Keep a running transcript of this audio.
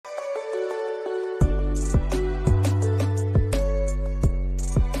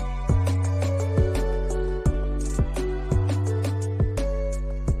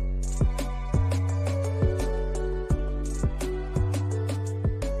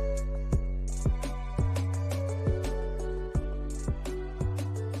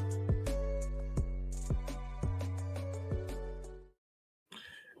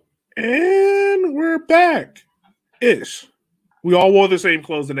And we're back. Ish. We all wore the same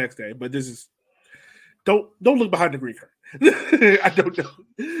clothes the next day, but this is don't look behind the green curtain. I don't know.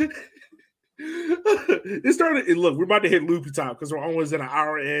 It started. Look, we're about to hit loopy time because we're almost at an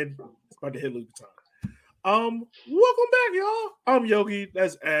hour in. It's about to hit loopy time. Welcome back, y'all. I'm Yogi.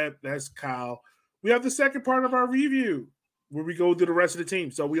 That's Ed. That's Kyle. We have the second part of our review where we go through the rest of the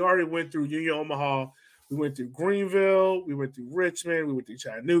team. So we already went through Union Omaha. We went through Greenville. We went through Richmond. We went through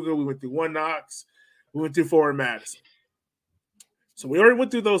Chattanooga. We went through One Knox. We went through Forward Madison. So we already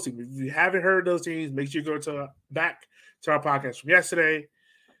went through those teams. If you haven't heard those teams, make sure you go back to our podcast from yesterday.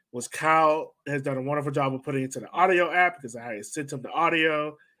 Was Kyle has done a wonderful job of putting it into the audio app because I sent him the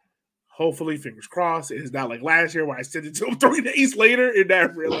audio. Hopefully, fingers crossed. It is not like last year where I sent it to him 3 days later and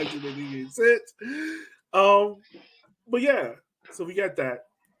never realized it didn't get sent. But yeah, so we got that.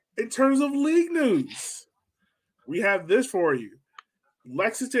 In terms of league news, we have this for you.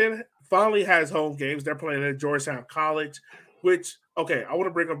 Lexington finally has home games. They're playing at Georgetown College, which, okay, I want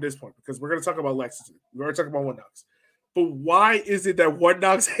to bring up this point because we're going to talk about Lexington. We're going to talk about One Knox. But why is it that One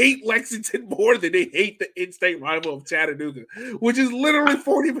Knox hate Lexington more than they hate the in-state rival of Chattanooga, which is literally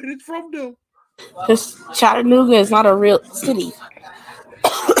 40 minutes from them? Because Chattanooga is not a real city.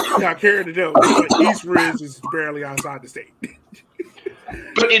 I care to know. East Ridge is barely outside the state.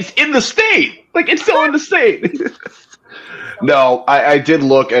 But it's in the state. Like, it's still in the state. No, I did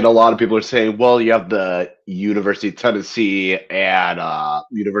look, and a lot of people are saying, well, you have the University of Tennessee and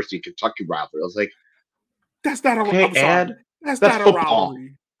University of Kentucky rivalry. I was like, that's not a rivalry. That's not a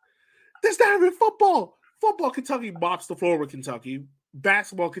rivalry. That's not even football. Football, Kentucky mops the floor with Kentucky.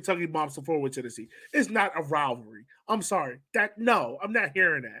 Basketball, Kentucky mops the floor with Tennessee. It's not a rivalry. I'm sorry. No, I'm not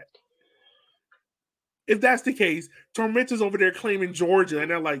hearing that. If that's the case, Tormenta's over there claiming Georgia,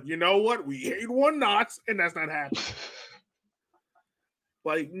 and they're like, you know what? We hate One Knox, and that's not happening.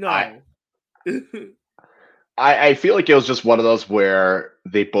 Like, no. I feel like it was just one of those where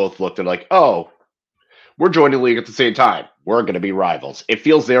they both looked at like, oh, we're joining the league at the same time. We're going to be rivals. It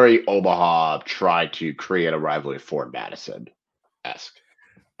feels very Omaha tried to create a rivalry for Madison-esque.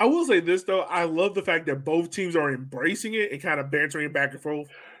 I will say this, though. I love the fact that both teams are embracing it and kind of bantering back and forth.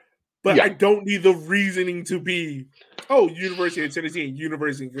 But yeah. I don't need the reasoning to be, University of Tennessee and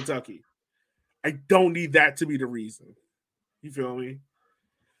University of Kentucky. I don't need that to be the reason. You feel me?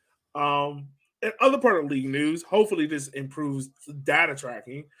 And other part of league news, hopefully this improves data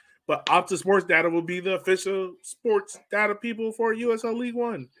tracking, but Opta Sports Data will be the official sports data people for USL League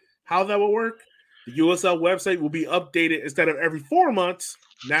One. How that will work? The USL website will be updated instead of every 4 months,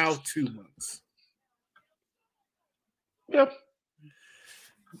 now 2 months. Yep.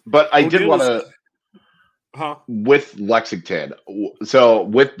 But I did want to, with Lexington, so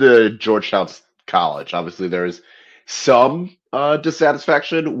with the Georgetown College, obviously there's some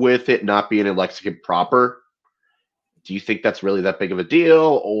dissatisfaction with it not being in Lexington proper. Do you think that's really that big of a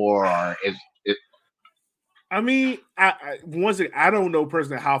deal, or is it? I mean, I don't know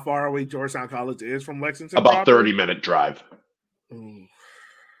personally how far away Georgetown College is from Lexington. About 30-minute drive. Ooh.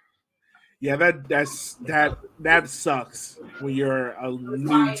 Yeah, that sucks when you're a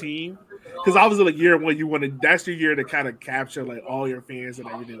new team, because obviously like year one that's your year to kind of capture like all your fans and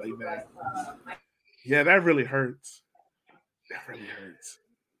everything like that. Yeah, that really hurts. That really hurts.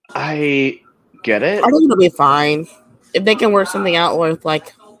 I get it. I think it'll be fine if they can work something out with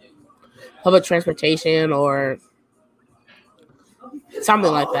like public transportation or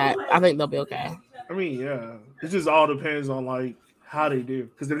something like that. I think they'll be okay. I mean, yeah, it just all depends on like how they do.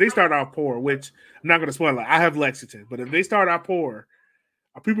 Because if they start out poor, which I'm not going to spoil, like I have Lexington, but if they start out poor,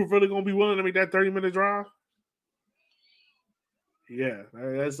 are people really going to be willing to make that 30-minute drive? Yeah,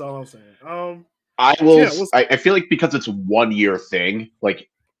 that's all I'm saying. I feel like because it's 1 year thing, like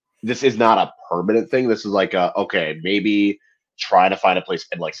this is not a permanent thing. This is like maybe trying to find a place,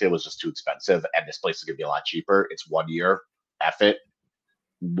 and like say it was just too expensive, and this place is gonna be a lot cheaper. It's 1 year. F it.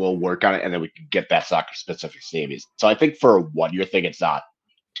 We'll work on it, and then we can get that soccer specific savings. So I think for a 1 year thing, it's not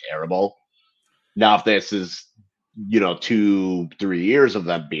terrible. Now, if this is 2-3 years of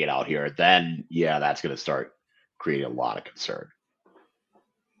them being out here, then yeah, that's gonna start creating a lot of concern.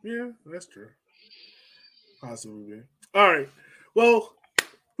 Yeah, that's true. Possibly. All right. Well,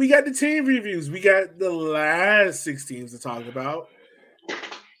 we got the team reviews. We got the last 6 teams to talk about.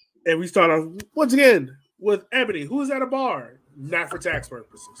 And we start off, once again, with Ebony, who is at a bar, not for tax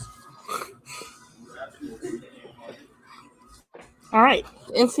purposes. All right.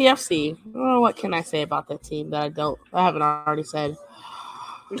 NCFC. What can I say about that team that I haven't already said?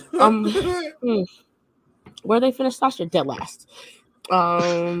 Where they finished last year? Dead last.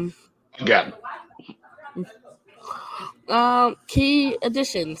 Again. Key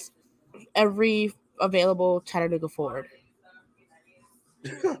additions. every available Chattanooga forward.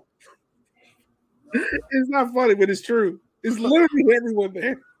 It's not funny, but it's true. It's literally everyone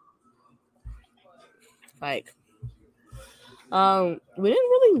there. Like, we didn't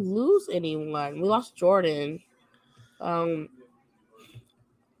really lose anyone. We lost Jordan.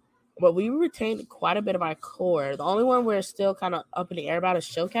 But we retained quite a bit of our core. The only one we're still kind of up in the air about is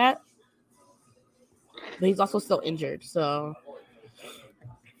Showcat. But he's also still injured, so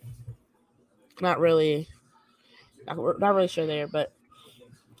not really sure there. But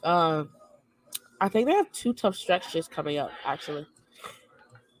I think they have 2 tough stretches coming up, actually.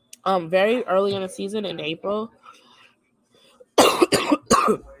 Very early in the season in April.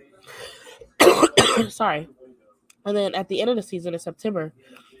 Sorry. And then at the end of the season in September,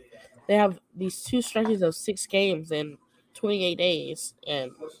 they have these 2 stretches of 6 games in 28 days.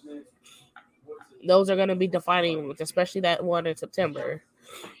 And those are going to be defining, especially that one in September.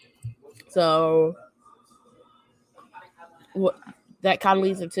 So that kind of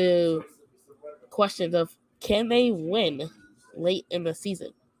leads into questions of, can they win late in the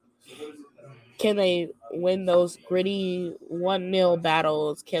season? Can they win those gritty 1-0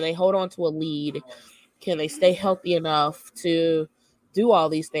 battles? Can they hold on to a lead? Can they stay healthy enough to do all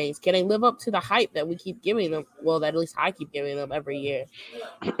these things? Can they live up to the hype that we keep giving them? Well, that at least I keep giving them every year.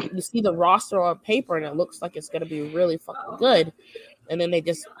 You see the roster on paper, and it looks like it's going to be really fucking good, and then they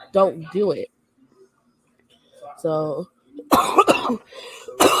just don't do it. So,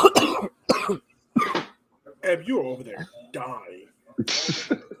 Eb, you're over there dying.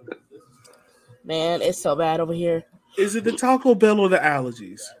 Man, it's so bad over here. Is it the Taco Bell or the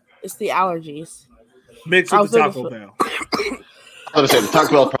allergies? It's the allergies. Mixed with the Taco Bell. I was saying the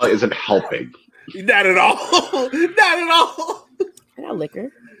Taco Bell probably isn't helping. Not at all. Not at all. I got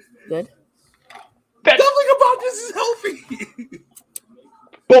liquor. Good. Nothing about this is healthy.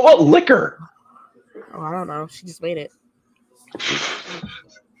 But what liquor? Oh, I don't know. She just made it.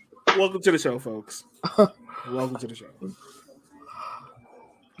 Welcome to the show, folks. Welcome to the show.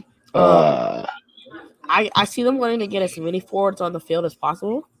 I see them wanting to get as many forwards on the field as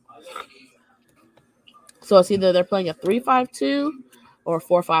possible. So it's either they're playing a 3-5-2 or a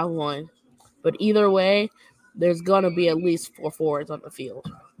 4-5-1. But either way, there's going to be at least 4 forwards on the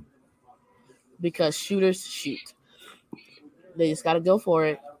field. Because shooters shoot. They just got to go for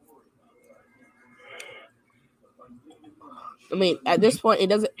it. I mean, at this point,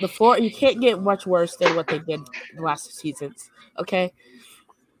 you can't get much worse than what they did the last seasons. Okay?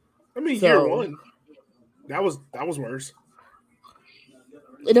 I mean, year 1. That was worse.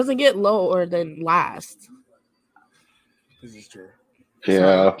 It doesn't get lower than last. This is true.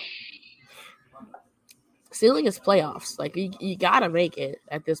 Yeah. Ceiling is playoffs. Like, you gotta make it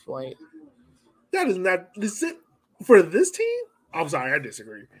at this point. That is not for this team. I'm sorry, I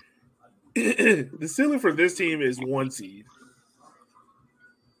disagree. The ceiling for this team is 1 seed.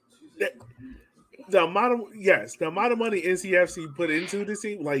 The amount of money NCFC put into this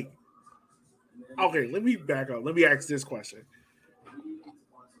team, like, okay, let me back up. Let me ask this question.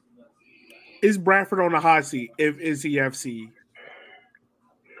 Is Bradford on the hot seat if NCFC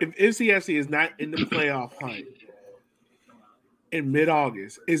is not in the playoff hunt in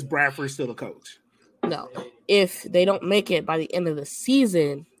mid-August? Is Bradford still a coach? No. If they don't make it by the end of the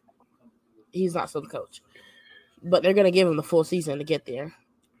season, he's not still the coach. But they're going to give him the full season to get there.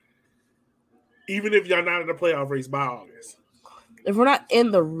 Even if y'all not in the playoff race by August? If we're not in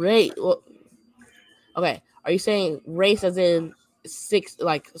the race, well, okay. Are you saying race as in 6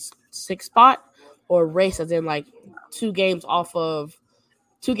 spot, or race as in like 2 games off of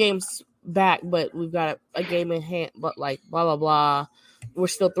 2 games back, but we've got a game in hand, but like blah blah blah. We're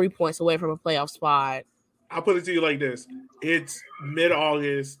still 3 points away from a playoff spot. I'll put it to you like this: it's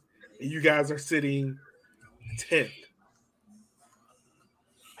mid-August, and you guys are sitting 10th.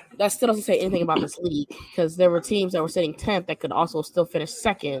 That still doesn't say anything about this league, because there were teams that were sitting 10th that could also still finish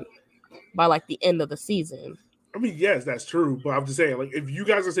second by like the end of the season. I mean, yes, that's true, but I'm just saying, like, if you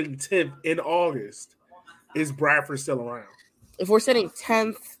guys are sitting 10th in August, is Bradford still around? If we're sitting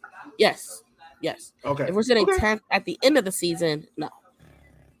 10th, yes. Okay. If we're sitting 10th at the end of the season, no.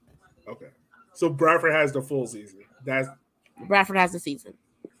 Okay. So Bradford has the full season. Bradford has the season.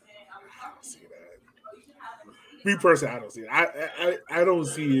 I don't see that. Me personally, I don't see it. I don't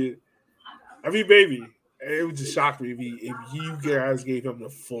see it. I mean, maybe it would just shock me if you guys gave him the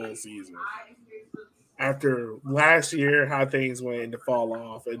full season after last year, how things went to fall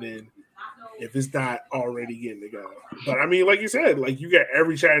off, and then if it's not already getting together. But I mean, like you said, like, you got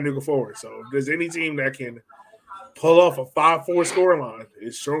every Chattanooga forward. So if there's any team that can pull off a 5-4 scoreline,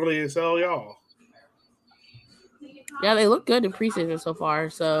 it's surely as hell y'all. Yeah, they look good in preseason so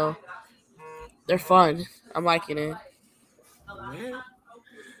far. So They're fun. I'm liking it.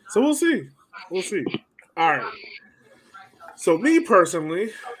 So we'll see. We'll see. All right. So me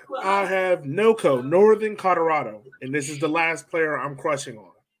personally, I have NOCO, Northern Colorado, and this is the last player I'm crushing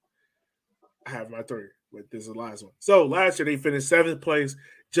on. I have my 3, but this is the last one. So last year they finished 7th place,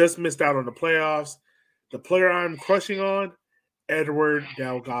 just missed out on the playoffs. The player I'm crushing on, Edward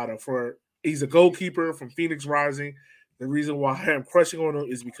Delgado. He's a goalkeeper from Phoenix Rising. The reason why I'm crushing on him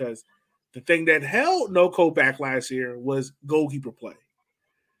is because the thing that held NOCO back last year was goalkeeper play.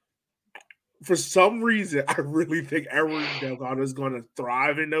 For some reason, I really think Edward Delgado is going to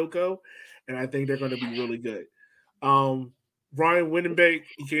thrive in NOCO, and I think they're going to be really good. Ryan Windenbeck,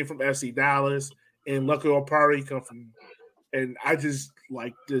 he came from FC Dallas, and Lucky Opari, he come from, and I just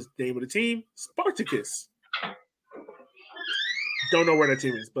like this name of the team, Spartacus. Don't know where that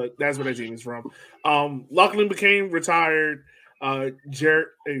team is, but that's where that team is from. Lachlan became retired.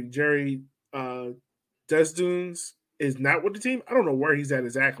 Jerry Desdunes is not with the team. I don't know where he's at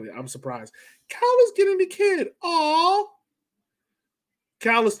exactly. I'm surprised. Cal is getting the kid. Aw.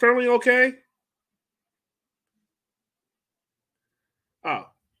 Cal, is Sterling okay? Oh.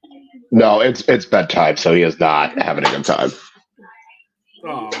 No, it's bedtime, so he is not having a good time.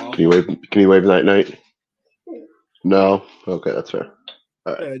 Aww. Can you wave night night? No? Okay, that's fair.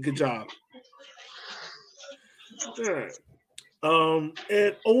 All right. Good job. All right.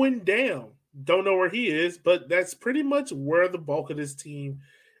 And Owen Dam. Don't know where he is, but that's pretty much where the bulk of this team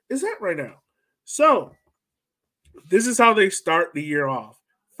is at right now. So, this is how they start the year off.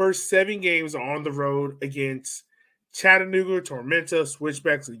 First 7 games are on the road against Chattanooga, Tormenta,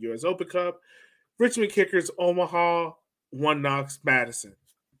 Switchbacks of the U.S. Open Cup, Richmond Kickers, Omaha, One Knox, Madison.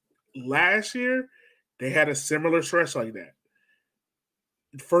 Last year, they had a similar stretch like that.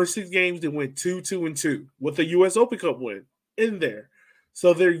 The first 6 games, they went 2-2-2 with a U.S. Open Cup win in there.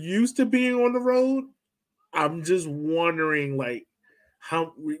 So they're used to being on the road. I'm just wondering, like,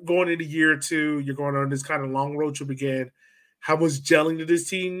 how going into year 2, you're going on this kind of long road trip again. How much gelling did this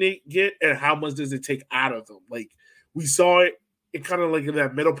team get, and how much does it take out of them? Like, we saw it kind of like in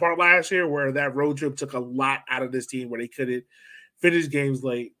that middle part last year where that road trip took a lot out of this team where they couldn't finish games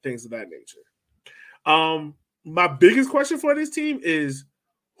late, things of that nature. My biggest question for this team is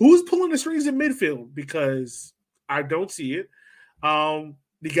who's pulling the strings in midfield, because I don't see it.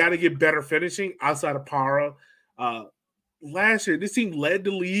 They got to get better finishing outside of Para. Last year, this team led the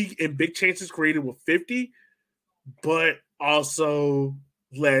league in big chances created with 50, but also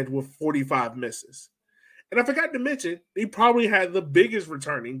led with 45 misses. And I forgot to mention, they probably had the biggest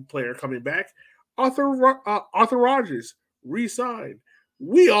returning player coming back, Arthur Rogers, re-signed.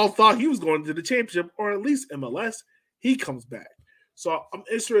 We all thought he was going to the championship or at least MLS. He comes back. So I'm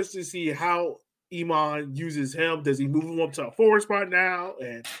interested to see how Iman uses him. Does he move him up to a forward spot now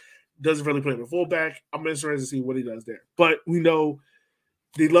and doesn't really play him a fullback? I'm interested to see what he does there. But we know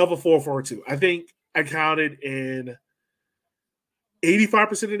they love a 4-4-2. I think I counted in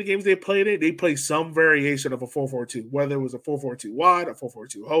 85% of the games they played in, they played some variation of a 4-4-2, whether it was a 4-4-2 wide, a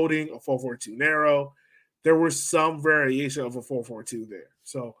 4-4-2 holding, a 4-4-2 narrow. There was some variation of a 4-4-2 there.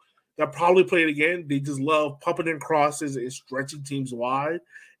 So they'll probably play it again. They just love pumping in crosses and stretching teams wide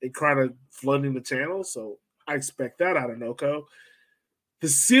and kind of flooding the channel. So I expect that out of NOCO. The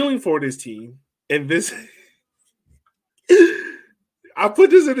ceiling for this team, and this I put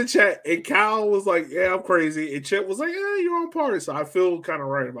this in the chat, and Kyle was like, yeah, I'm crazy. And Chet was like, yeah, you're on par. So I feel kind of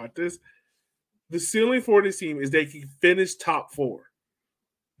right about this. The ceiling for this team is they can finish top 4.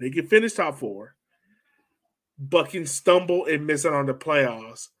 They can finish top 4, but can stumble and miss out on the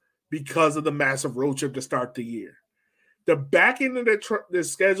playoffs because of the massive road trip to start the year. The back end of their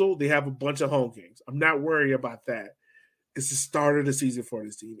schedule, they have a bunch of home games. I'm not worried about that. It's the start of the season for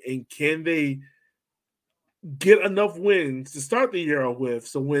this team. And can they get enough wins to start the year with,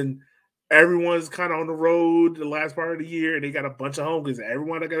 so when everyone's kind of on the road the last part of the year and they got a bunch of home games,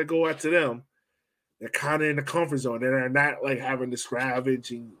 everyone that got to go out to them, they're kind of in the comfort zone. They're not like having to scravenge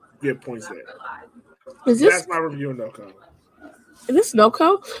and get points there. That's my review of NOCO. Is this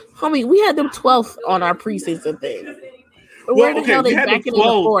NOCO? Homie, we had them 12th on our preseason thing. Where the hell they backing in the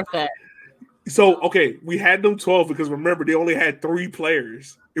 4th at? So, okay, we had them 12 because remember, they only had 3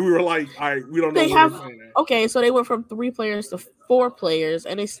 players. And we were like, all right, we don't know where they're playing at. Okay, so they went from 3 players to 4 players,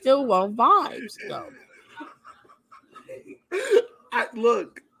 and they still won vibes, though.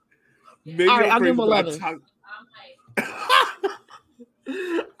 Look. Maybe all right, I'll give them 11.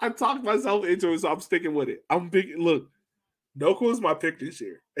 I talked myself into it, so I'm sticking with it. I'm big. Look, NOCO is my pick this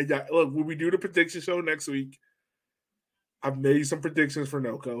year. And look, when we do the prediction show next week, I've made some predictions for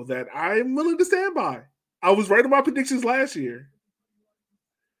NOCO that I'm willing to stand by. I was right on my predictions last year.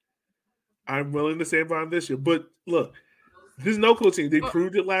 I'm willing to stand by him this year. But look, this Noko team, they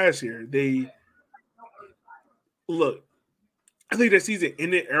proved it last year. I think that season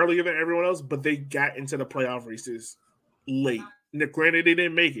ended earlier than everyone else, but they got into the playoff races late. Now, granted, they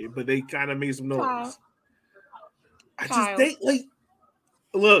didn't make it, but they kind of made some noise.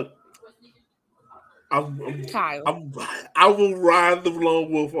 Look. I will ride the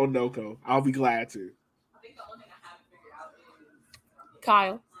lone wolf on Noko. I'll be glad to.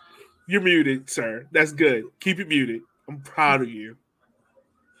 Kyle. You're muted, sir. That's good. Keep it muted. I'm proud of you.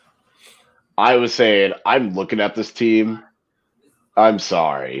 I was saying, I'm looking at this team. I'm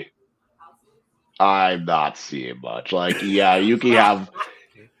sorry. I'm not seeing much. Like, yeah, you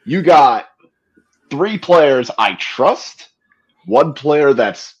got 3 players I trust, 1 player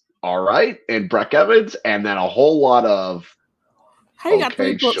that's all right, and Breck Evans, and then a whole lot of. How you got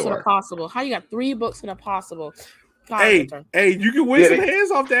 3 books in a possible? How you got 3 books in a possible? Hey, you can win some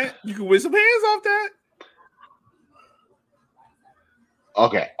hands off that. You can win some hands off that.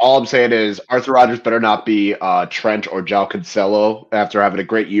 Okay, all I'm saying is Arthur Rodgers better not be Trent or João Cancelo after having a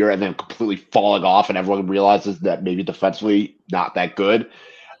great year and then completely falling off, and everyone realizes that maybe defensively not that good.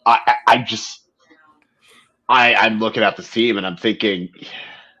 I'm looking at this team and I'm thinking,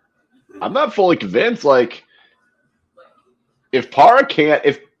 I'm not fully convinced. Like, if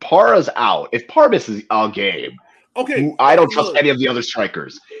Parra's out, if Parra misses a game, okay, I don't trust any of the other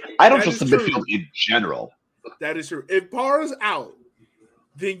strikers. I don't trust the midfield in general. That is true. If Parra's out,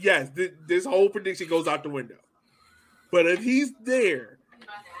 then yes, this whole prediction goes out the window. But if he's there,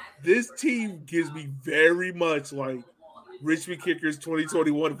 this team gives me very much like Richmond Kickers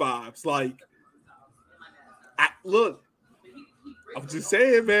 2021 vibes. Like, I'm just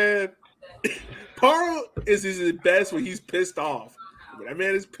saying, man. Parra is his best when he's pissed off. When that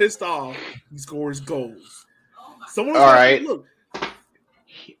man is pissed off, he scores goals. All right. Look.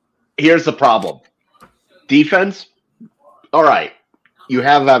 Here's the problem. Defense. All right. You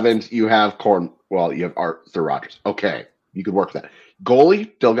have Evans. You have Cornwell. You have Arthur Rodgers. Okay. You could work that.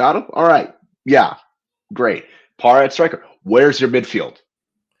 Goalie, Delgado. All right. Yeah. Great. Parra at striker. Where's your midfield?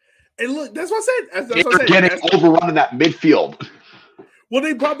 And look, that's what I said. They're getting overrun in that midfield. Well,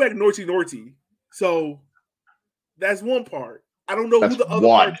 they brought back Norty. So that's one part. I don't know who the other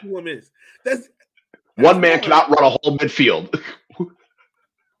part to him is. That's one man cannot run a whole midfield.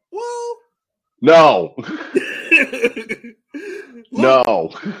 Well, no. No.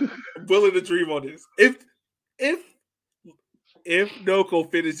 I'm willing to dream on this. If Noko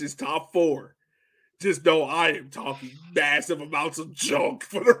finishes top 4, just know I am talking massive amounts of junk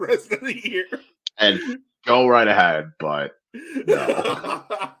for the rest of the year. And go right ahead, but no.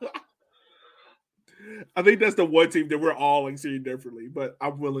 I think that's the one team that we're all seeing differently, but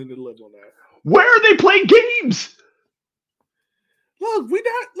I'm willing to live on that. Where are they playing games? Look.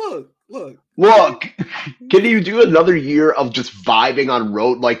 Can you do another year of just vibing on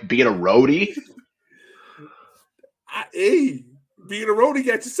road, like being a roadie? Being a roadie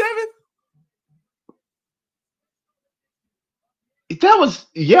got you 7. That was,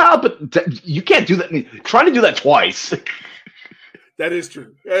 but you can't do that. Trying to do that twice. That is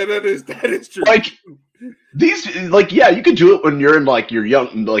true. That is true. Like these, you could do it when you're in you're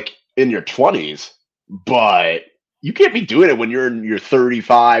young, in your 20s, but you can't be doing it when you're in your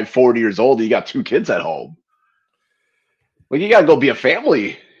 35, 40 years old and you got 2 kids at home. Like, you gotta go be a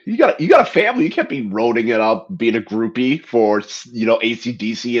family. You got a family. You can't be roading it up, being a groupie for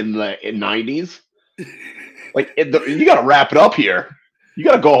AC/DC in the 90s. You got to wrap it up here. You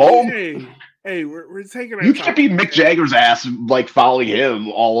got to go home. Hey, we're taking. You can't be Mick Jagger's ass following him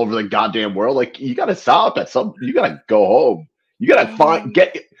all over the goddamn world. You got to stop at some. You got to go home. You got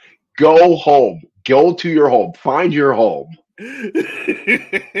to go home. Go to your home. Find your home.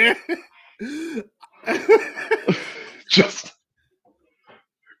 Just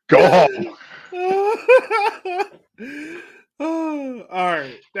go home. All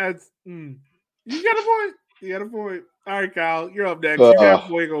right, that's. You got a point. All right, Kyle, you're up next. You got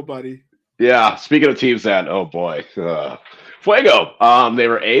Fuego, buddy. Yeah, speaking of teams that, oh boy. Fuego, they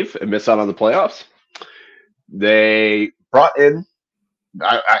were 8th and missed out on the playoffs. They brought in,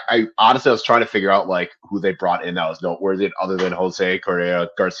 I honestly was trying to figure out who they brought in that was noteworthy other than Jose Correa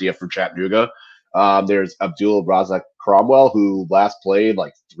Garcia from Chattanooga. There's Abdul Razak Cromwell, who last played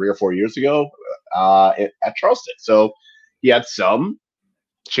 3 or 4 years ago at Charleston. So he had some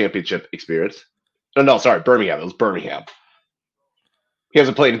championship experience. No, sorry, Birmingham. It was Birmingham. He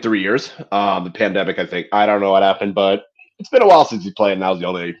hasn't played in 3 years. The pandemic, I think. I don't know what happened, but it's been a while since he played, and that was the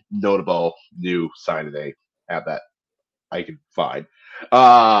only notable new sign that they have that I can find.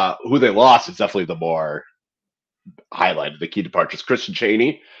 Who they lost is definitely the more highlighted. The key departures. Christian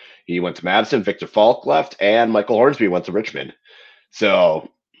Chaney, He went to Madison. Victor Falk left, and Michael Hornsby went to Richmond. So,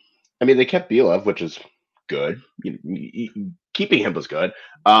 I mean, they kept Bielov, which is good. Keeping him was good.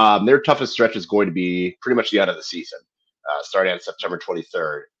 Their toughest stretch is going to be pretty much the end of the season, starting on September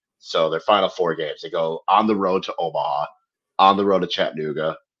 23rd. So their final 4 games, they go on the road to Omaha, on the road to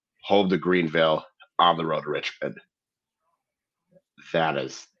Chattanooga, home to Greenville, on the road to Richmond. That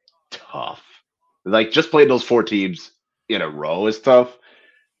is tough. Like, just playing those 4 teams in a row is tough,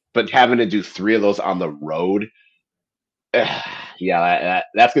 but having to do 3 of those on the road, yeah,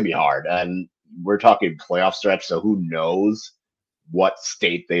 that's gonna be hard. And we're talking playoff stretch, so who knows what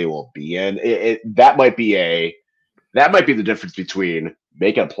state they will be in. That might be the difference between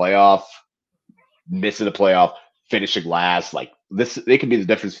making a playoff, missing a playoff, finishing last. Like this, they could be the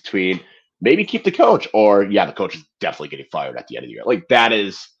difference between maybe keep the coach or the coach is definitely getting fired at the end of the year. Like that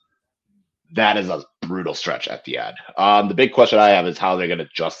is a brutal stretch at the end. The big question I have is how they're going to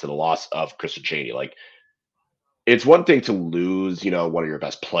adjust to the loss of Christian Chaney. Like, it's one thing to lose, one of your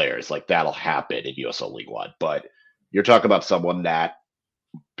best players. Like, that'll happen in USL League One. But you're talking about someone that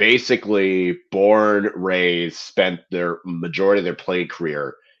basically born, raised, spent their majority of their playing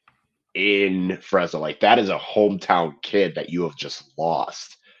career in Fresno. Like, that is a hometown kid that you have just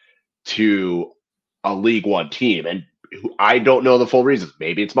lost to a League One team. And I don't know the full reasons.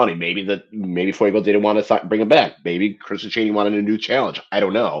 Maybe it's money. Maybe Fuego didn't want to bring him back. Maybe Christian Chaney wanted a new challenge. I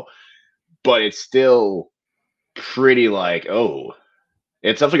don't know. But it's still pretty like, oh,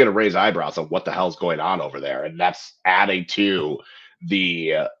 it's definitely going to raise eyebrows on what the hell's going on over there. And that's adding to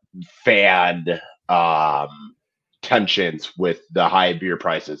the fan tensions with the high beer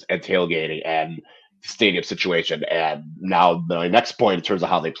prices and tailgating and stadium situation. And now the next point in terms of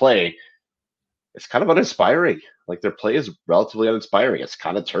how they play, it's kind of uninspiring. Like, their play is relatively uninspiring. It's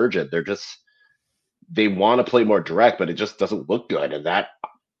kind of turgid. They want to play more direct, but it just doesn't look good. And that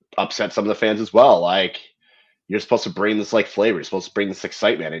upsets some of the fans as well. Like, you're supposed to bring this like flavor. You're supposed to bring this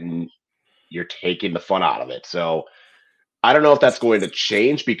excitement, and you're taking the fun out of it. So I don't know if that's going to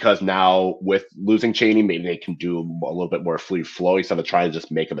change, because now with losing Chaney, maybe they can do a little bit more free flow instead of trying to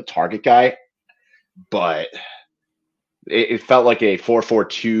just make him a target guy. But it felt like a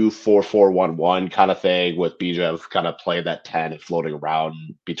 4-4-2, 4-4-1-1 kind of thing, with Bijev kind of playing that 10 and floating around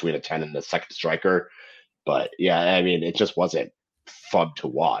between a 10 and the second striker. But yeah, I mean, it just wasn't fun to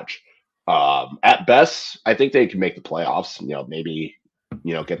watch. At best, I think they can make the playoffs. Maybe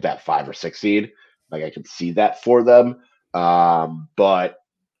get that 5 or 6 seed. Like, I could see that for them. But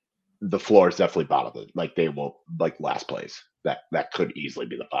the floor is definitely bottom. Like, they won't, like, last place. That could easily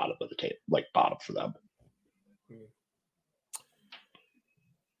be the bottom of the table, like bottom for them.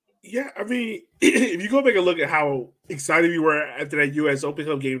 Yeah, I mean, if you go back and look at how excited we were after that U.S. Open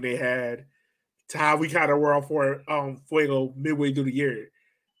Cup game they had, to how we kind of were all for Fuego midway through the year,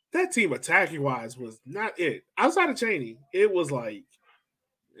 that team attacking wise was not it. Outside of Chaney, it was like,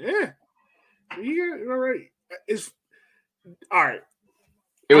 yeah, all right. It's all right.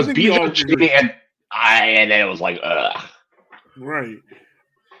 It was Bijan, Chaney, and then it was like, ugh. Right.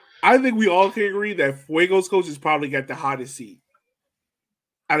 I think we all can agree that Fuego's coach has probably got the hottest seat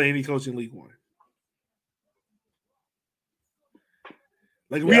out of any coach in League One.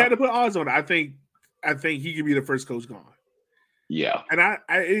 Like, we had to put odds on it. I think he could be the first coach gone. Yeah. And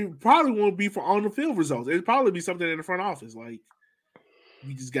it probably won't be for on the field results. It'd probably be something in the front office. Like,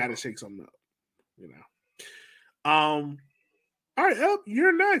 we just gotta shake something up. All right,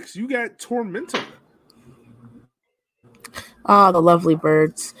 you're next. You got Tormenta. The Lovely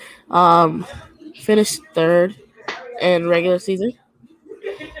Birds. Finished 3rd in regular season.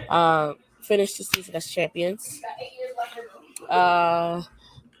 Finished the season as champions.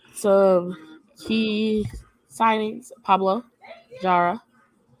 Some key signings: Pablo Jara,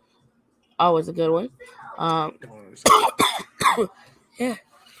 always a good one. Yeah,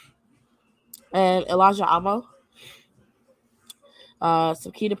 and Elijah Amo.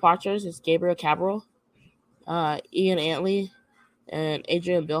 Some key departures is Gabriel Cabral, Ian Antley, and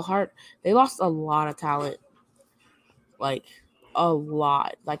Adrian Billhart. They lost a lot of talent. Like, a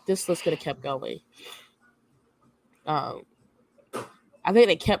lot. Like, this list could have kept going. I think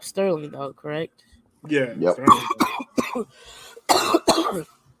they kept Sterling, though, correct? Yeah. Yep.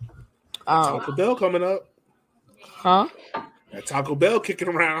 Taco Bell coming up. Huh? That Taco Bell kicking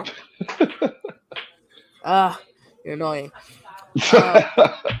around. You're annoying.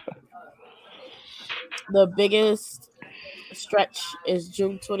 The biggest stretch is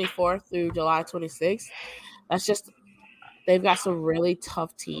June 24th through July 26th. That's just, they've got some really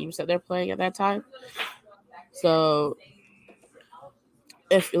tough teams that they're playing at that time. So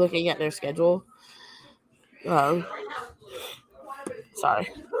if you're looking at their schedule, sorry.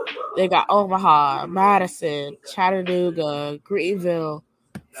 They got Omaha, Madison, Chattanooga, Greenville,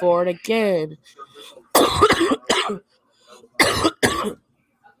 Ford again.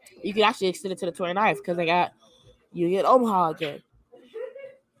 You can actually extend it to the 29th because they got Union Omaha again.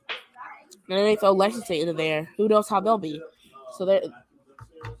 And then they throw Lexington into there. Who knows how they'll be? So they're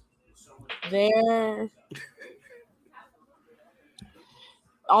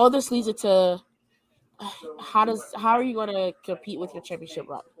all of this leads into how are you going to compete with your championship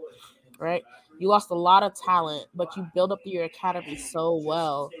run, right? You lost a lot of talent, but you build up your academy so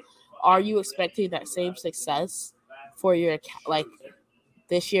well. Are you expecting that same success for your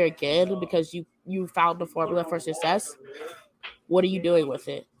this year again because you found the formula for success? What are you doing with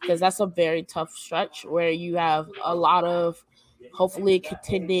it? Because that's a very tough stretch where you have a lot of hopefully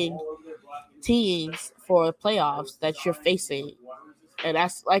contending teams for playoffs that you're facing. And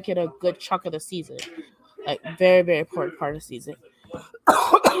that's like in a good chunk of the season. Like very, very important part of the season.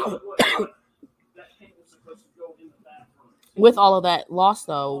 With all of that loss,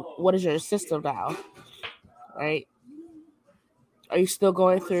 though, what is your system now? Right? Are you still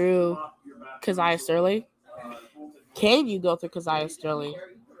going through Keziah Sterling? Can you go through Keziah Sterling?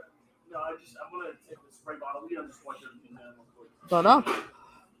 Don't know.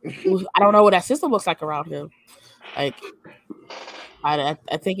 I don't know what that system looks like around him. Like, I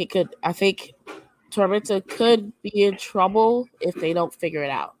think it could. I think Tormenta could be in trouble if they don't figure it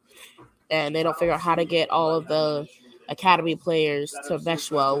out, and they don't figure out how to get all of the academy players to mesh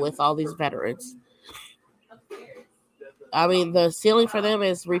well with all these veterans. I mean, the ceiling for them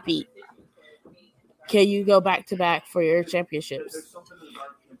is repeat. Can you go back to back for your championships?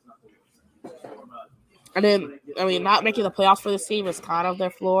 And then, I mean, not making the playoffs for this team is kind of their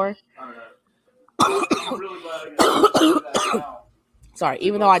floor. Sorry,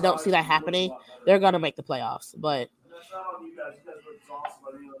 even though I don't see that happening, they're going to make the playoffs. But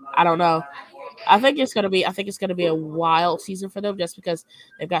I don't know. I think it's going to be a wild season for them just because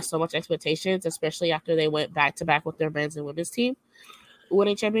they've got so much expectations, especially after they went back to back with their men's and women's team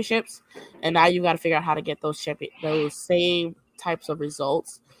winning championships. And now you got to figure out how to get those same types of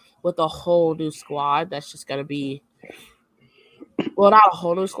results with a whole new squad. That's just going to be, well, not a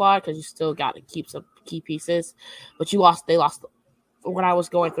whole new squad because you still got to keep some key pieces, but they lost when I was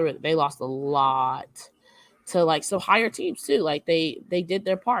going through it, they lost a lot to like some higher teams too. Like they did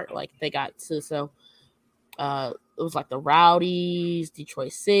their part. Like they got to it was like the Rowdies,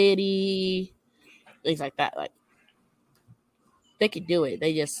 Detroit City, things like that. Like they could do it.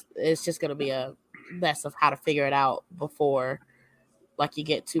 It's just gonna be a mess of how to figure it out before like you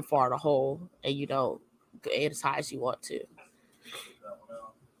get too far in a hole and you don't get as high as you want to.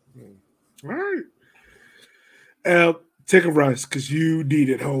 All right. Take a rest because you need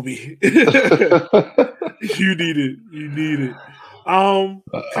it, homie. You need it. You need it. Kyle,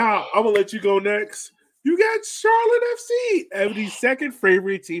 I'm gonna let you go next. You got Charlotte FC, Evan's second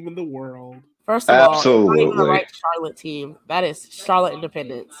favorite team in the world. First of all, it's not even the right Charlotte team. That is Charlotte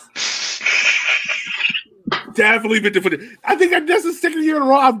Independence. Definitely been different. I think that's the second year in a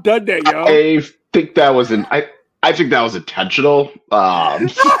row I've done that, yo. I think that was I think that was intentional.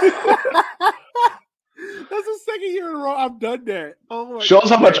 That's the second year in a row I've done that. Oh my Shows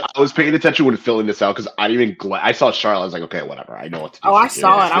God. How much I was paying attention when filling this out because I saw Charlotte. I was like, okay, whatever. I know what to do. Oh, I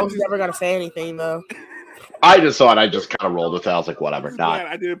saw it. I was never gonna say anything though. I just saw it. I just kind of rolled with it. I was like, whatever.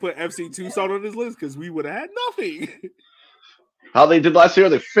 I didn't put FC Tucson on this list because we would have had nothing. How they did last year,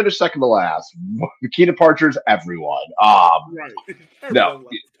 they finished second to last. The key departures, everyone. Right. No,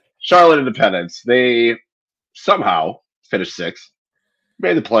 Charlotte Independence. They somehow finished sixth.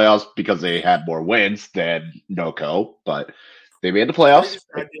 Made the playoffs because they had more wins than NoCo, but they made the playoffs.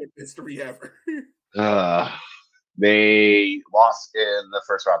 History ever. They lost in the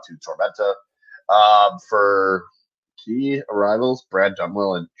first round to Tormenta. For key arrivals, Brad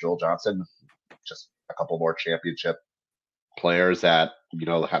Dunwell and Joel Johnson, just a couple more championship players that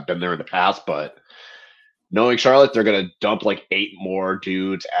have been there in the past. But knowing Charlotte, they're gonna dump like 8 more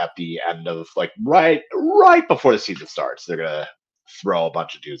dudes at the end of like right before the season starts. They're gonna throw a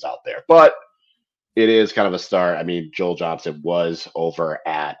bunch of dudes out there, but it is kind of a start. I mean, Joel Johnson was over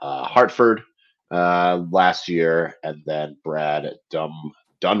at Hartford last year, and then Brad Dunwell.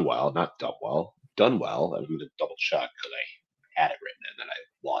 I'm going to double check because I had it written and then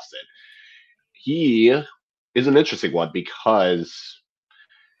I lost it. He is an interesting one because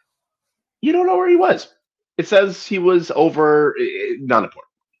you don't know where he was. It says he was over, not important.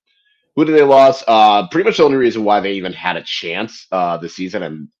 Who did they lose? Pretty much the only reason why they even had a chance this season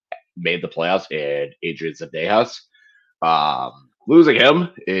and made the playoffs in Adrian Zendejas. Losing him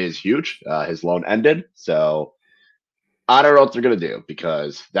is huge. His loan ended. So I don't know what they're gonna do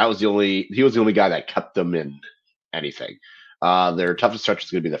because he was the only guy that kept them in anything. Their toughest stretch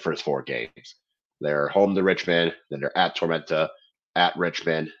is gonna be the first 4 games. They're home to Richmond, then they're at Tormenta, at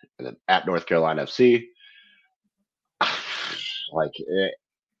Richmond, and then at North Carolina FC.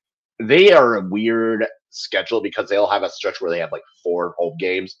 They are a weird schedule because they'll have a stretch where they have like 4 home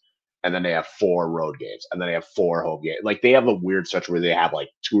games, and then they have 4 road games, and then they have 4 home games. Like they have a weird stretch where they have like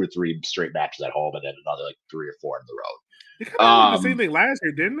 2 or 3 straight matches at home, and then another like 3 or 4 on the road. They kind of did the same thing last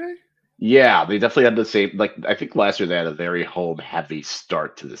year, didn't they? Yeah, they definitely had the same. Like I think last year they had a very home heavy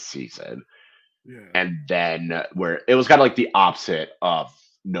start to the season, and then where it was kind of like the opposite of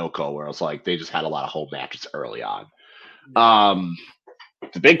NOCO, where it was like they just had a lot of home matches early on.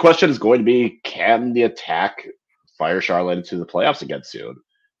 The big question is going to be: can the attack fire Charlotte into the playoffs again soon?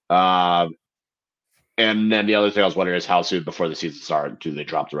 And then the other thing I was wondering is how soon before the season starts do they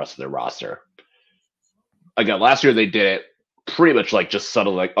drop the rest of their roster? Again, last year they did it pretty much like just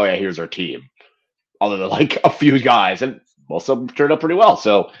suddenly like, oh yeah, here's our team. Other than like a few guys, and most of them turned out pretty well.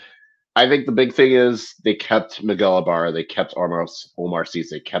 So I think the big thing is they kept Miguel Ibarra, they kept Omar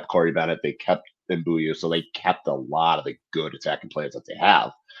Cease, they kept Corey Bennett, they kept Mbuyu, so they kept a lot of the good attacking players that they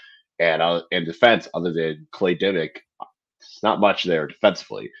have. And in defense, other than Clay Dimmick, it's not much there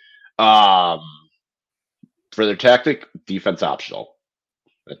defensively. For their tactic, defense optional.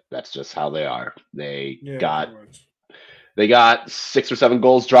 That's just how they are. They got 6 or 7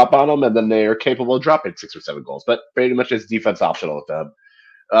 goals drop on them, and then they are capable of dropping 6 or 7 goals. But pretty much it's defense optional with them.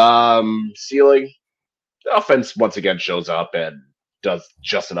 Ceiling, the offense once again shows up and does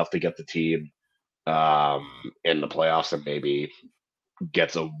just enough to get the team in the playoffs and maybe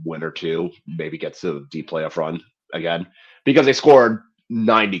gets a win or 2, maybe gets a deep playoff run again because they scored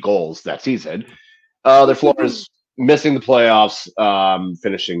 90 goals that season. Their floor is missing the playoffs,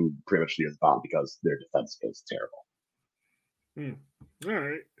 finishing pretty much near the bottom because their defense is terrible. All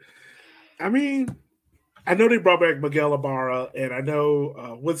right. I mean, I know they brought back Miguel Ibarra, and I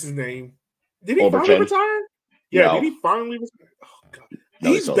know what's his name? Did he finally retire? Yeah, no. Did he finally retire? Oh God,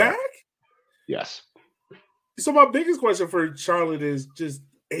 no, he's back. Yes. So my biggest question for Charlotte is just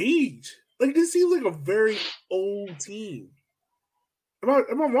age. Like this seems like a very old team. Am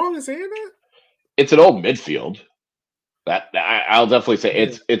I wrong in saying that? It's an old midfield. I'll definitely say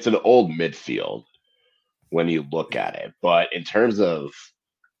it's an old midfield when you look at it. But in terms of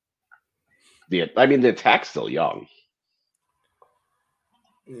the attack's still young.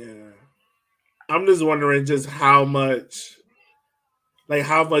 Yeah. I'm just wondering just how much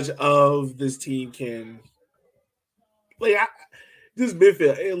of this team can this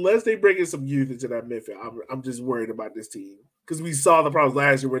midfield, unless they bring in some youth into that midfield, I'm just worried about this team. Because we saw the problems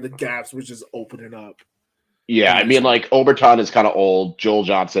last year where the gaps were just opening up. Yeah, I mean, like, Oberton is kind of old. Joel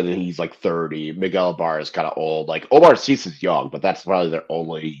Johnson, and he's like 30. Miguel Ibarra is kind of old. Like, Omar Cease is young, but that's probably their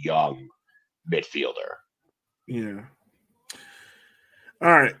only young midfielder. Yeah.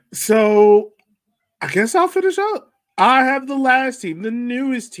 All right. So, I guess I'll finish up. I have the last team, the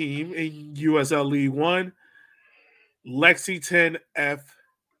newest team in USL League One, Lexington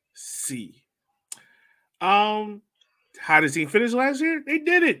FC. How did the team finish last year? They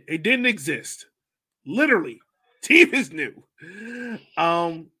did it. It didn't exist. Literally. Team is new.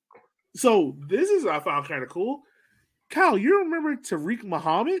 So this is what I found kind of cool. Kyle, you remember Tariq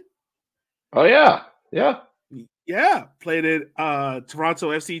Muhammad? Oh, yeah. Yeah. Yeah. Played at Toronto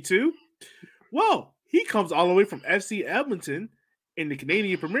FC 2. Well, he comes all the way from FC Edmonton in the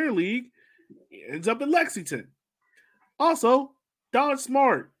Canadian Premier League. He ends up in Lexington. Also, Don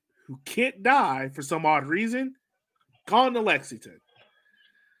Smart, who can't die for some odd reason, gone to Lexington.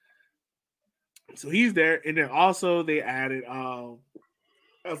 So he's there. And then also they added a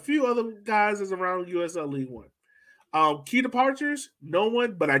few other guys that's around USL League One. Key departures, no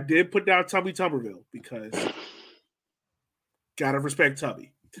one, but I did put down Tubby Tuberville because gotta respect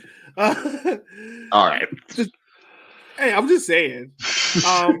Tubby. All right. Hey, I'm just saying.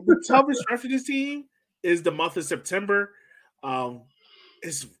 The toughest stretch for this team is the month of September.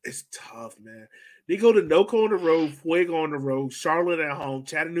 It's tough, man. They go to NOCO on the road, Fuego on the road, Charlotte at home,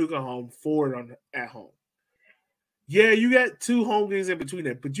 Chattanooga at home, Ford at home. Yeah, you got 2 home games in between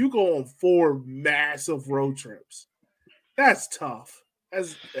them, but you go on 4 massive road trips. That's tough.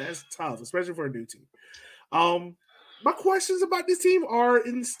 That's tough, especially for a new team. My questions about this team are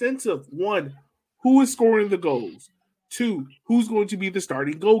extensive. 1, who is scoring the goals? 2, who's going to be the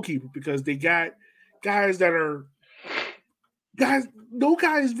starting goalkeeper? Because they got guys that are no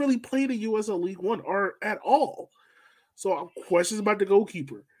guys really played in USL League One or at all. So I have questions about the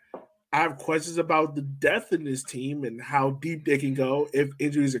goalkeeper. I have questions about the depth in this team and how deep they can go if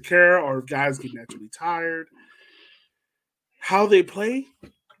injuries occur or if guys get naturally tired. How they play,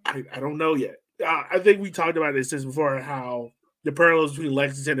 I don't know yet. I think we talked about this since before, how the parallels between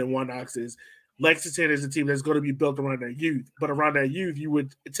Lexington and One Ox is Lexington is a team that's going to be built around their youth, but around that youth, you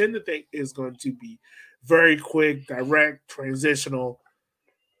would tend to think is going to be very quick, direct, transitional.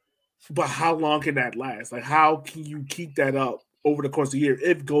 But how long can that last? Like, how can you keep that up over the course of the year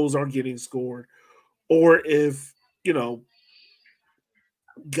if goals aren't getting scored or if,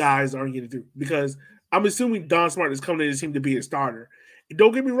 guys aren't getting through? Because I'm assuming Don Smart is coming to this team to be a starter. And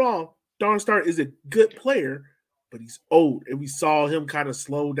don't get me wrong, Don Smart is a good player, but he's old. And we saw him kind of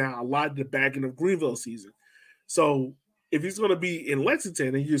slow down a lot in the back end of Greenville season. So if he's going to be in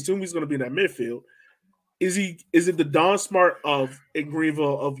Lexington and you assume he's going to be in that midfield, is it the Don Smart of in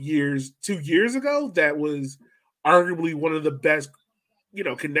Greenville of 2 years ago that was arguably one of the best,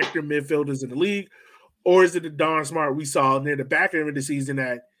 connector midfielders in the league? Or is it the Don Smart we saw near the back end of the season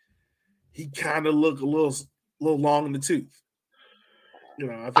that he kind of looked a little long in the tooth? I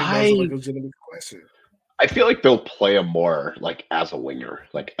think that's like a legitimate question. I feel like they'll play him more like as a winger,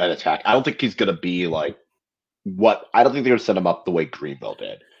 like an attack. I don't think he's gonna be like I don't think they're gonna set him up the way Greenville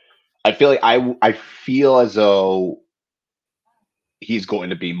did. I feel like I feel as though he's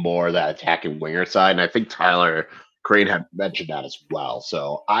going to be more that attacking winger side, and I think Tyler Crane had mentioned that as well.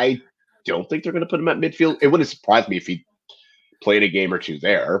 So I don't think they're going to put him at midfield. It wouldn't surprise me if he played a game or two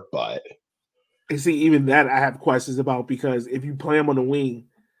there, but and see, even that I have questions about, because if you play him on the wing,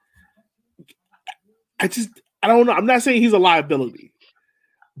 I don't know. I'm not saying he's a liability,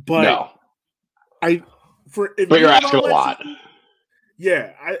 but no. But you're asking a lot.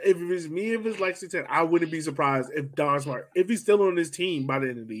 Yeah, if it was me, if it's Lexington, I wouldn't be surprised if Don Smart, if he's still on his team by the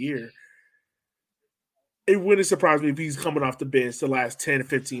end of the year, it wouldn't surprise me if he's coming off the bench the last 10 to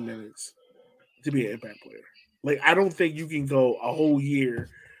 15 minutes to be an impact player. Like, I don't think you can go a whole year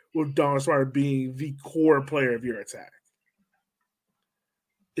with Don Smart being the core player of your attack.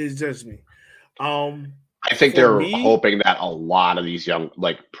 It's just me. I think they're hoping that a lot of these young,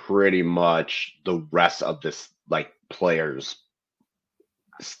 like pretty much the rest of this, like players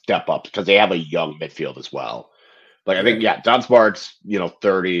step up because they have a young midfield as well. Like I think, Don Smart's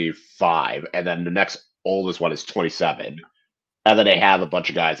 35, and then the next oldest one is 27, and then they have a bunch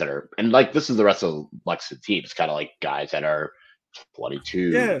of guys that are, and like this is the rest of the Lexington team. It's kind of like guys that are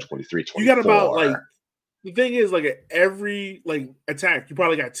 22, 23, 24. You got about like the thing is like at every like attack, you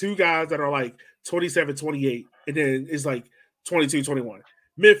probably got two guys that are like 27, 28, and then it's like 22, 21.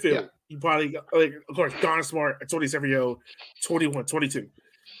 Midfield, you probably got, like, of course, Don Smart, a 27-year-old, 21, 22.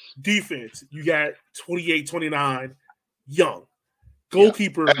 Defense, you got 28, 29, young.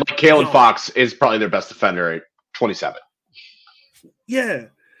 Goalkeeper. And like Kalen Fox is probably their best defender at 27. Yeah.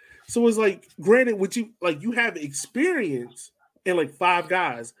 So it's like, granted, you have experience in like 5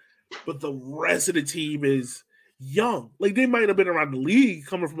 guys, but the rest of the team is young. Like they might have been around the league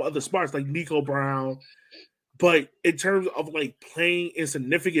coming from other spots like Nico Brown. But in terms of like playing in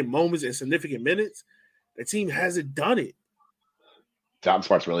significant moments and significant minutes, the team hasn't done it. Don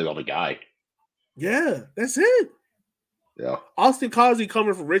Smart's really the only guy. Yeah, that's it. Yeah. Austin Causey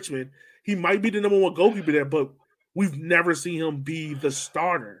coming from Richmond, he might be the number 1 goalkeeper there, but we've never seen him be the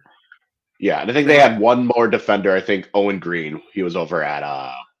starter. Yeah, and I think they had one more defender. I think Owen Green. He was over at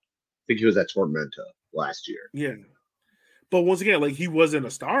I think he was at Tormenta last year. Yeah. But once again, like he wasn't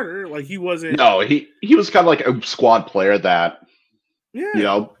a starter. Like he wasn't. No, he was kind of like a squad player that,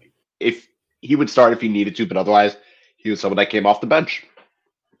 if he would start if he needed to, but otherwise he was someone that came off the bench.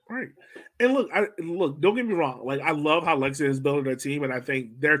 Right. And look, don't get me wrong. Like, I love how Lexington is building their team, and I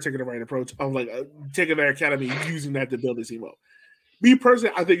think they're taking the right approach of like taking their academy and using that to build the team up. Me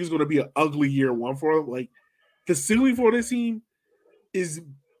personally, I think it's going to be an ugly year 1 for them. Like, the ceiling for this team is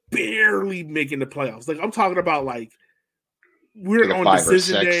barely making the playoffs. Like, I'm talking about like we're like on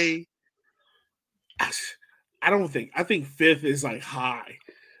decision day. I think 5th is like high.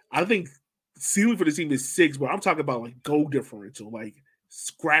 I think ceiling for the team is 6, but I'm talking about like goal differential, like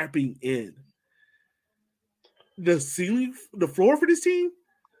scrapping in. The floor for this team,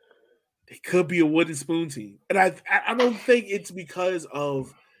 it could be a wooden spoon team. And I don't think it's because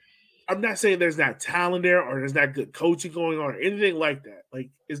of, I'm not saying there's not talent there or there's not good coaching going on or anything like that. Like,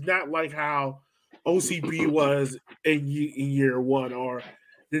 it's not like how OCB was in year 1 or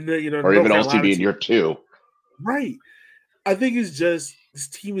even OCB in year 2. Right. I think it's just this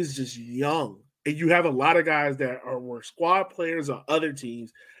team is just young. And you have a lot of guys that were squad players on other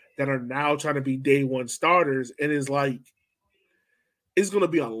teams that are now trying to be day 1 starters. And it's like, it's going to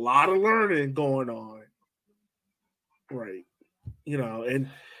be a lot of learning going on. Right. And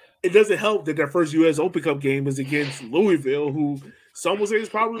it doesn't help that their first U.S. Open Cup game is against Louisville, who some would say is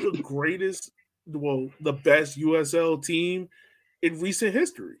probably the greatest the best USL team in recent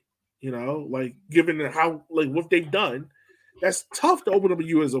history. You know, like given how like what they've done, that's tough to open up a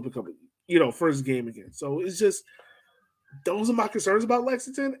US Open Cup, first game again. So it's just those are my concerns about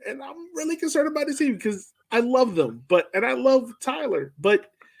Lexington, and I'm really concerned about this team because I love them, and I love Tyler,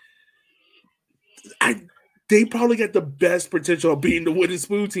 but they probably got the best potential of being the wooden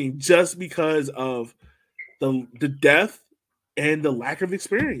spoon team just because of the depth and the lack of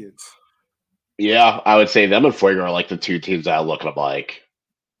experience. Yeah, I would say them and Fuego are like the two teams that I look at. I'm like,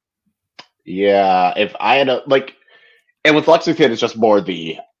 yeah, if I had and with Lexington, it's just more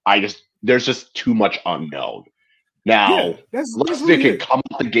there's just too much unknown. Now, Lexington really can come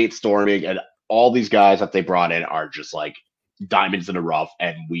out the gate storming, and all these guys that they brought in are just like diamonds in the rough,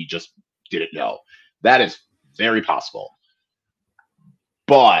 and we just didn't know. That is very possible.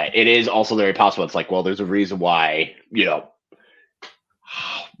 But it is also very possible. It's like, well, there's a reason why,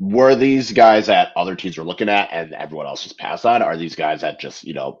 were these guys that other teams are looking at and everyone else just passed on? Are these guys that just,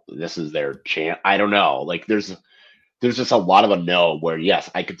 this is their chance? I don't know. Like, there's just a lot of unknown where, yes,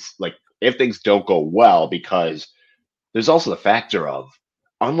 I could, like, if things don't go well, because there's also the factor of,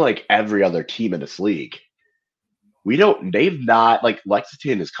 unlike every other team in this league, they've not, like,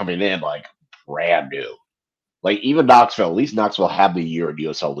 Lexington is coming in, like, brand new. Like, even Knoxville, at least Knoxville had the year in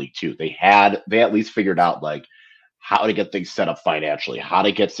USL League 2. They at least figured out, like, how to get things set up financially, how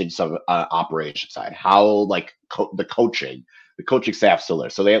to get things on operation side, how, like, the coaching staff's still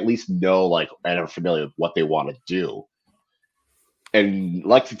there. So they at least know, like, and are familiar with what they want to do. And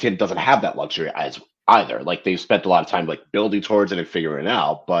Lexington doesn't have that luxury either. Like, they've spent a lot of time, like, building towards it and figuring it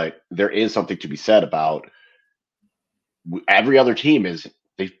out. But there is something to be said about every other team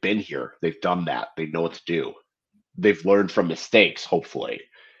they've been here. They've done that. They know what to do. They've learned from mistakes, hopefully.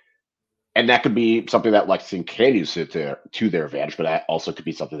 And that could be something that Lexington can use to their advantage, but that also could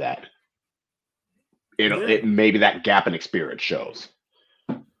be something that it maybe that gap in experience shows.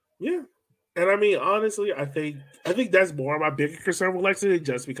 Yeah. And I mean, honestly, I think that's more my bigger concern with Lexington,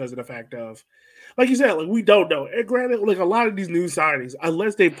 just because of the fact of, like you said, like, we don't know. And granted, like, a lot of these new signings,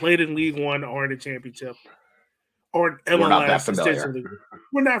 unless they played in League One or in the championship or in MLS, we're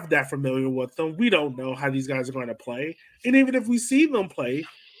not that familiar with them. We don't know how these guys are going to play. And even if we see them play,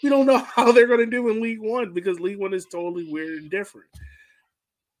 we don't know how they're going to do in League One, because League One is totally weird and different.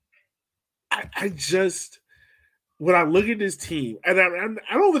 I just, when I look at this team, and I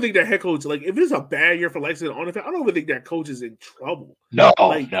don't even think that head coach, like, if it's a bad year for Lexington on the field, I don't even think that coach is in trouble. No.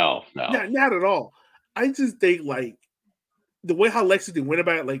 Not at all. I just think, like, the way how Lexington went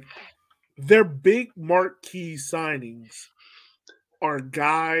about it, like, their big marquee signings are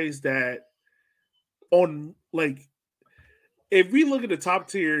guys that if we look at the top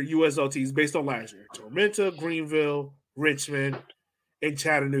tier USL teams based on last year, Tormenta, Greenville, Richmond, and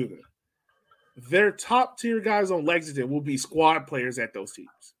Chattanooga, their top tier guys on Lexington will be squad players at those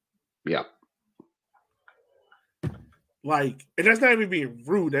teams. Yeah. Like, and that's not even being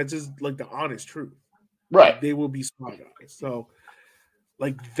rude. That's just, like, the honest truth. Right. Like, they will be squad guys. So,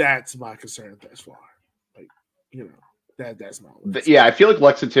 like, that's my concern thus far. Like, that's my one. Yeah, I feel like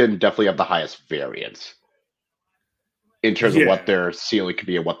Lexington definitely have the highest variance in terms of what their ceiling could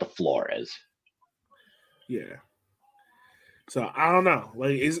be and what the floor is. Yeah. So, I don't know.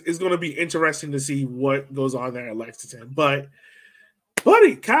 Like, it's going to be interesting to see what goes on there at Lexington. But,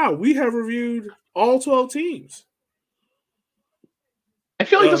 buddy, Kyle, we have reviewed all 12 teams. I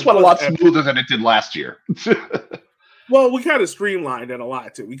feel like this went a lot smoother than it did last year. Well, we kind of streamlined it a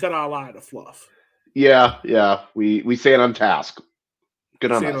lot, too. We cut out a lot of the fluff. Yeah. We stayed on task.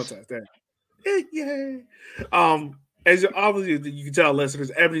 Good on us. Yay. As obviously you can tell,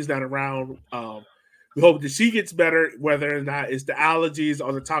 listeners, Ebony's not around. We hope that she gets better, whether or not it's the allergies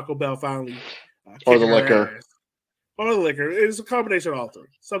or the Taco Bell finally. Or the liquor. Or the liquor. It's a combination of all three.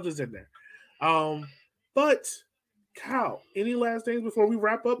 Something's in there. But, Kyle, any last things before we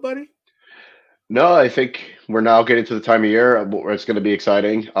wrap up, buddy? No, I think we're now getting to the time of year where it's going to be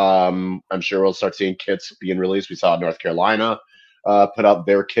exciting. I'm sure we'll start seeing kits being released. We saw North Carolina put out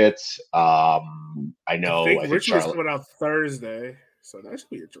their kits. I think Richmond's coming out Thursday, so that should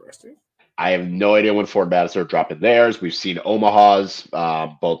be interesting. I have no idea when Fort Madison are dropping theirs. We've seen Omaha's,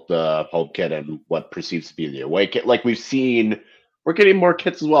 both the home kit and what perceives to be the away kit. Like, we're getting more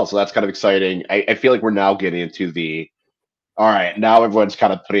kits as well, so that's kind of exciting. I feel like we're now getting into all right, now everyone's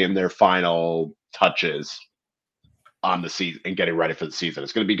kind of putting in their final touches on the season and getting ready for the season.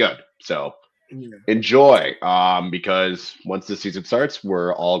 It's going to be good. So enjoy, because once the season starts,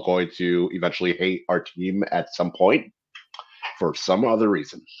 we're all going to eventually hate our team at some point for some other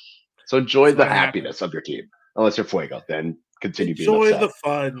reason. So enjoy the happiness of your team. Unless you're Fuego, then continue being upset. Enjoy the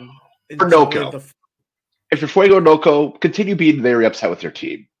fun. For Noko. If you're Fuego Noko, continue being very upset with your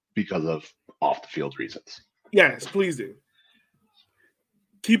team because of off the field reasons. Yes, please do.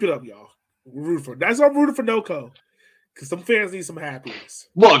 Keep it up, y'all. We're rooting for. That's why I'm rooting for Noko. Because some fans need some happiness.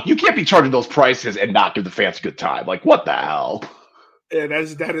 Look, you can't be charging those prices and not give the fans a good time. Like, what the hell? Yeah,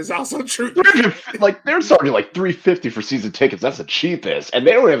 that is also true. Like, they're charging like $350 for season tickets. That's the cheapest, and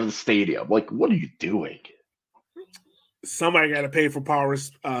they don't have the stadium. Like, what are you doing? Somebody got to pay for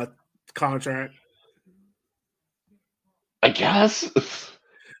Power's contract. I guess.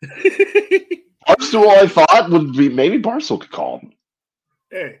 Barstool, I thought would be maybe Barstool could call him.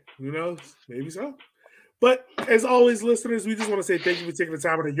 Hey, who knows? Maybe so. But as always, listeners, we just want to say thank you for taking the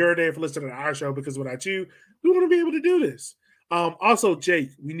time out of your day for listening to our show, because without you, we want to be able to do this. Also, Jake,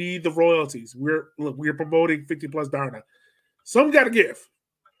 we need the royalties. We're promoting 50 Plus Dharna. Someone got to give.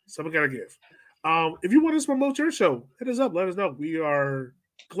 If you want us to promote your show, hit us up. Let us know. We are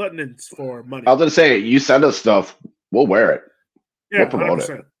gluttonous for money. I was going to say, you send us stuff, we'll wear it. Yeah, we'll promote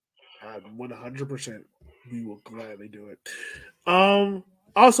 100%. it. 100%. We will gladly do it.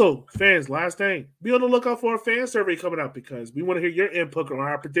 Also, fans, last thing, be on the lookout for a fan survey coming up, because we want to hear your input on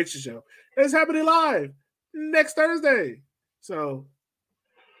our prediction show. It's happening live next Thursday. So,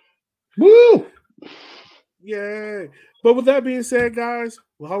 woo! Yay. But with that being said, guys,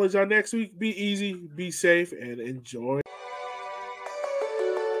 we'll holler at y'all next week. Be easy, be safe, and enjoy.